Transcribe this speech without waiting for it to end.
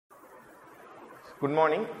Good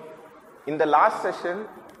morning. In the last session,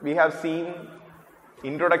 we have seen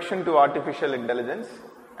Introduction to Artificial Intelligence,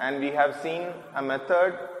 and we have seen a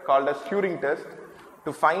method called as Turing test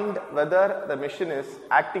to find whether the machine is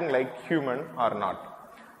acting like human or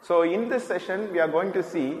not. So in this session, we are going to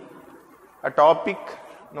see a topic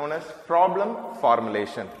known as Problem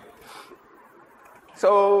Formulation.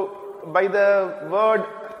 So by the word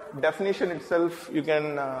definition itself, you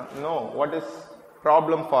can know what is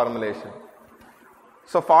problem formulation.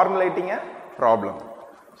 So formulating a problem.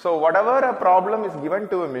 So whatever a problem is given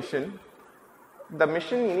to a machine, the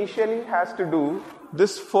machine initially has to do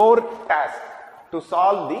this 4 tasks to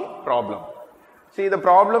solve the problem. See, the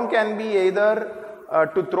problem can be either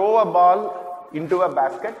to throw a ball into a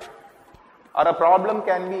basket, or a problem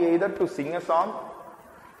can be either to sing a song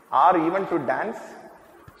or even to dance.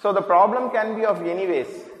 So the problem can be of any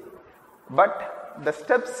ways, but the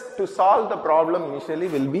steps to solve the problem initially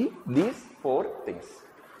will be these 4 things.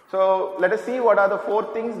 So let us see what are the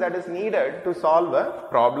 4 things that is needed to solve a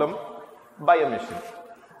problem by a machine.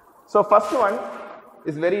 So first one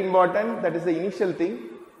is very important, that is the initial thing,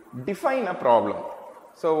 define a problem.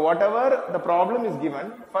 So whatever the problem is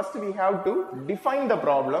given, first we have to define the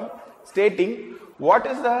problem, stating what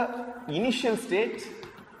is the initial state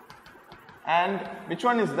and which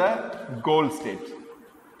one is the goal state.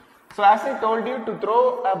 So as I told you, to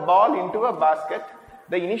throw a ball into a basket,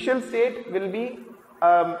 the initial state will be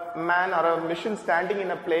a man or a machine standing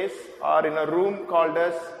in a place or in a room called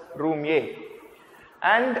as room A.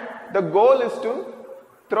 And the goal is to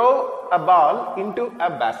throw a ball into a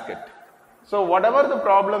basket. So whatever the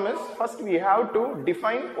problem is, first we have to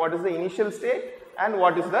define what is the initial state and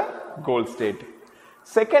what is the goal state.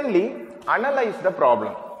 Secondly, analyze the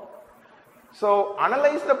problem. So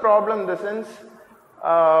analyze the problem in the sense,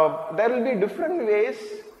 there will be different ways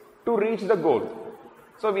to reach the goal.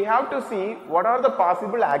 So we have to see what are the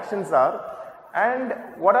possible actions are and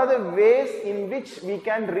what are the ways in which we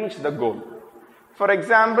can reach the goal. For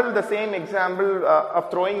example, the same example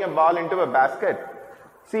of throwing a ball into a basket.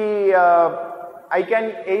 See, I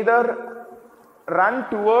can either run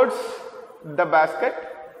towards the basket,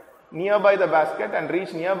 nearby the basket, and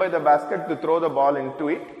reach nearby the basket to throw the ball into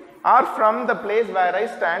it, or from the place where I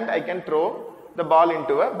stand, I can throw the ball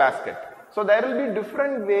into a basket. So there will be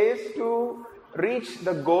different ways to reach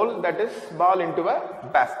the goal, that is ball into a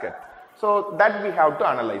basket. So that we have to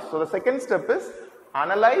analyze. So the second step is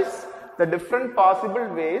analyze the different possible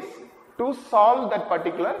ways to solve that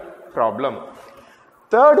particular problem.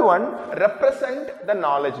 Third one, represent the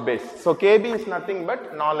knowledge base. So KB is nothing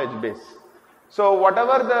but knowledge base. So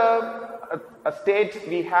whatever the state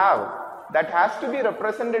we have, that has to be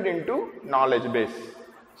represented into knowledge base.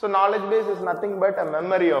 So knowledge base is nothing but a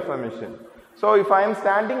memory of a machine. So if I am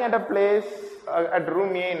standing at a place at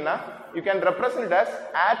room A, you can represent it as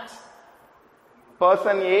at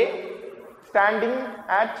person A standing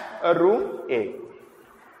at a room A.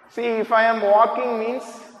 See, if I am walking means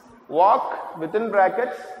walk within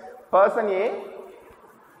brackets, person A,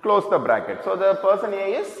 close the bracket. So the person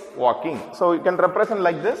A is walking. So you can represent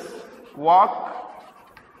like this, walk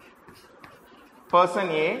person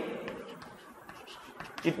A.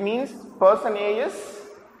 It means person A is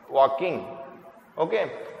walking.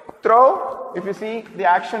 Okay. Throw, if you see the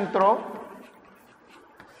action throw,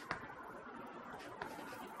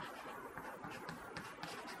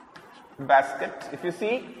 basket, if you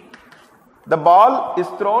see the ball is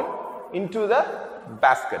thrown into the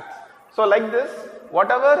basket. So like this,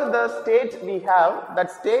 whatever the state we have,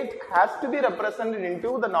 that state has to be represented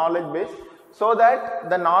into the knowledge base, so that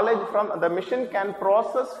the knowledge from the machine can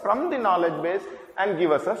process from the knowledge base and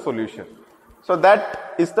give us a solution. So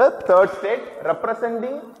that is the third state,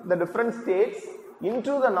 representing the different states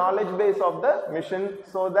into the knowledge base of the machine,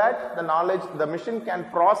 so that the machine can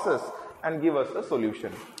process and give us a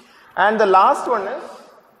solution. And the last one is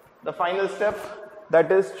the final step,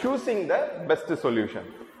 that is choosing the best solution.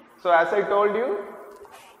 So as I told you,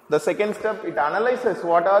 the second step, it analyzes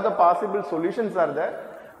what are the possible solutions are there.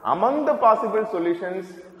 Among the possible solutions,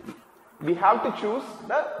 we have to choose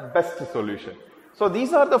the best solution. So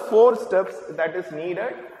these are the 4 steps that is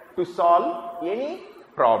needed to solve any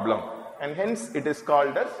problem, and hence it is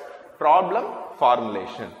called as problem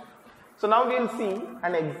formulation. So now we will see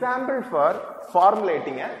an example for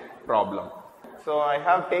formulating a problem. So I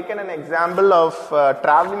have taken an example of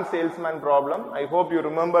traveling salesman problem. I hope you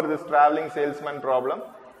remember this traveling salesman problem.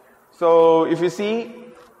 So if you see,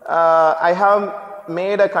 I have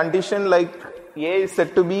made a condition like A is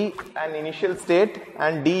said to be an initial state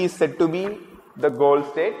and D is said to be the goal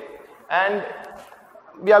state, and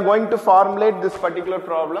we are going to formulate this particular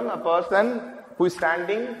problem. A person who is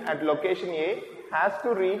standing at location A has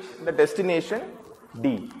to reach the destination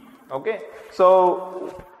D. Okay,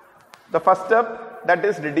 so the first step, that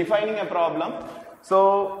is redefining a problem.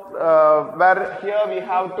 So where here we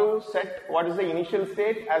have to set what is the initial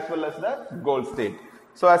state as well as the goal state.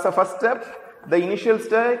 So as a first step, the initial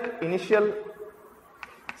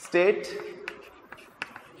state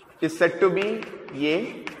is set to be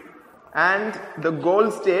A, and the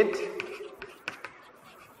goal state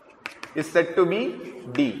is set to be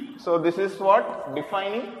D. So this is what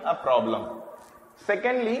defining a problem.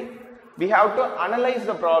 Secondly, we have to analyze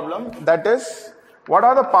the problem, that is, what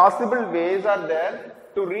are the possible ways are there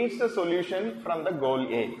to reach the solution from the goal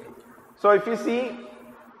A. So if you see,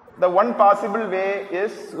 the one possible way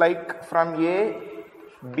is like from A,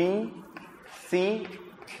 B, C,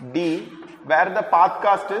 D, where the path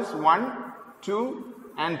cost is 1, 2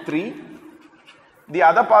 and 3. The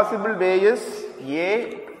other possible way is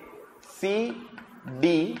A, C,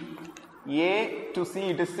 D. A to C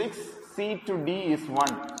it is 6, C to D is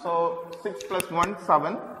 1. So 6 plus 1,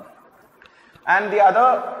 7. And the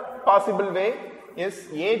other possible way is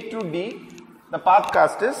A to D, the path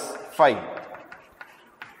cost is 5.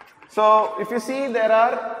 So if you see, there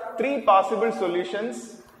are 3 possible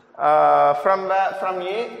solutions from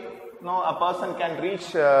A. No, a person can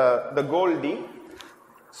reach the goal D.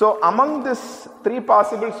 So among these 3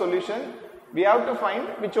 possible solutions, we have to find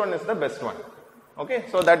which one is the best one. Okay,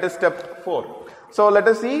 so that is step 4. So let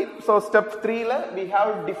us see. So step 3, we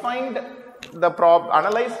have defined the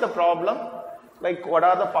analyze the problem, like what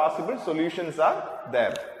are the possible solutions are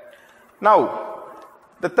there. Now,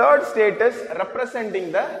 the third state is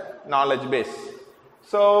representing the knowledge base.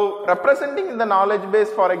 So representing the knowledge base,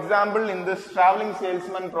 for example, in this traveling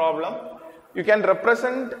salesman problem, you can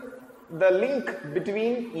represent the link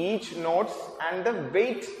between each nodes and the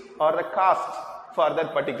weight or the cost for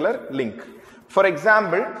that particular link. For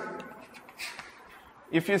example,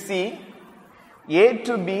 if you see A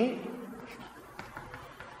to B,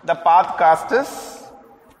 the path cost is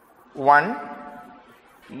 1,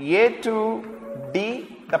 A to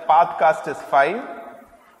D, the path cost is 5,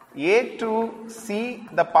 A to C,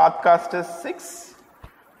 the path cost is 6,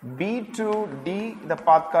 B to D, the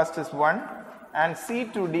path cost is 1, and C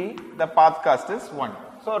to D, the path cost is 1.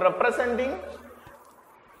 So representing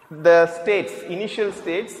the states, initial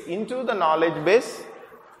states into the knowledge base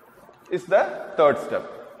is the third step.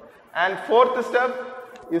 And fourth step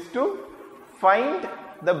is to find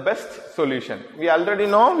the best solution. We already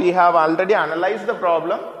know, we have already analyzed the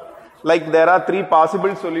problem, like there are 3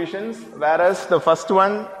 possible solutions, whereas the first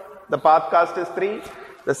one, the path cost is 3,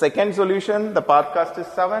 the second solution, the path cost is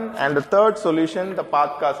 7, and the third solution, the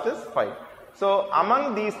path cost is 5. So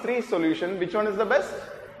among these 3 solutions, which one is the best?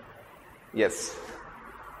 Yes,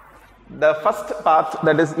 the first path,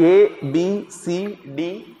 that is A, B, C,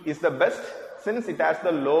 D, is the best since it has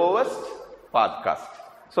the lowest path cost.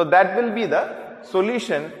 So that will be the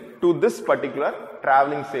solution to this particular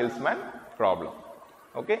traveling salesman problem.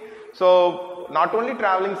 Okay, so not only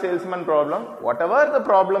traveling salesman problem, whatever the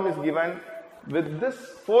problem is given, with this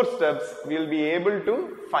 4 steps we will be able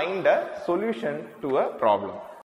to find a solution to a problem.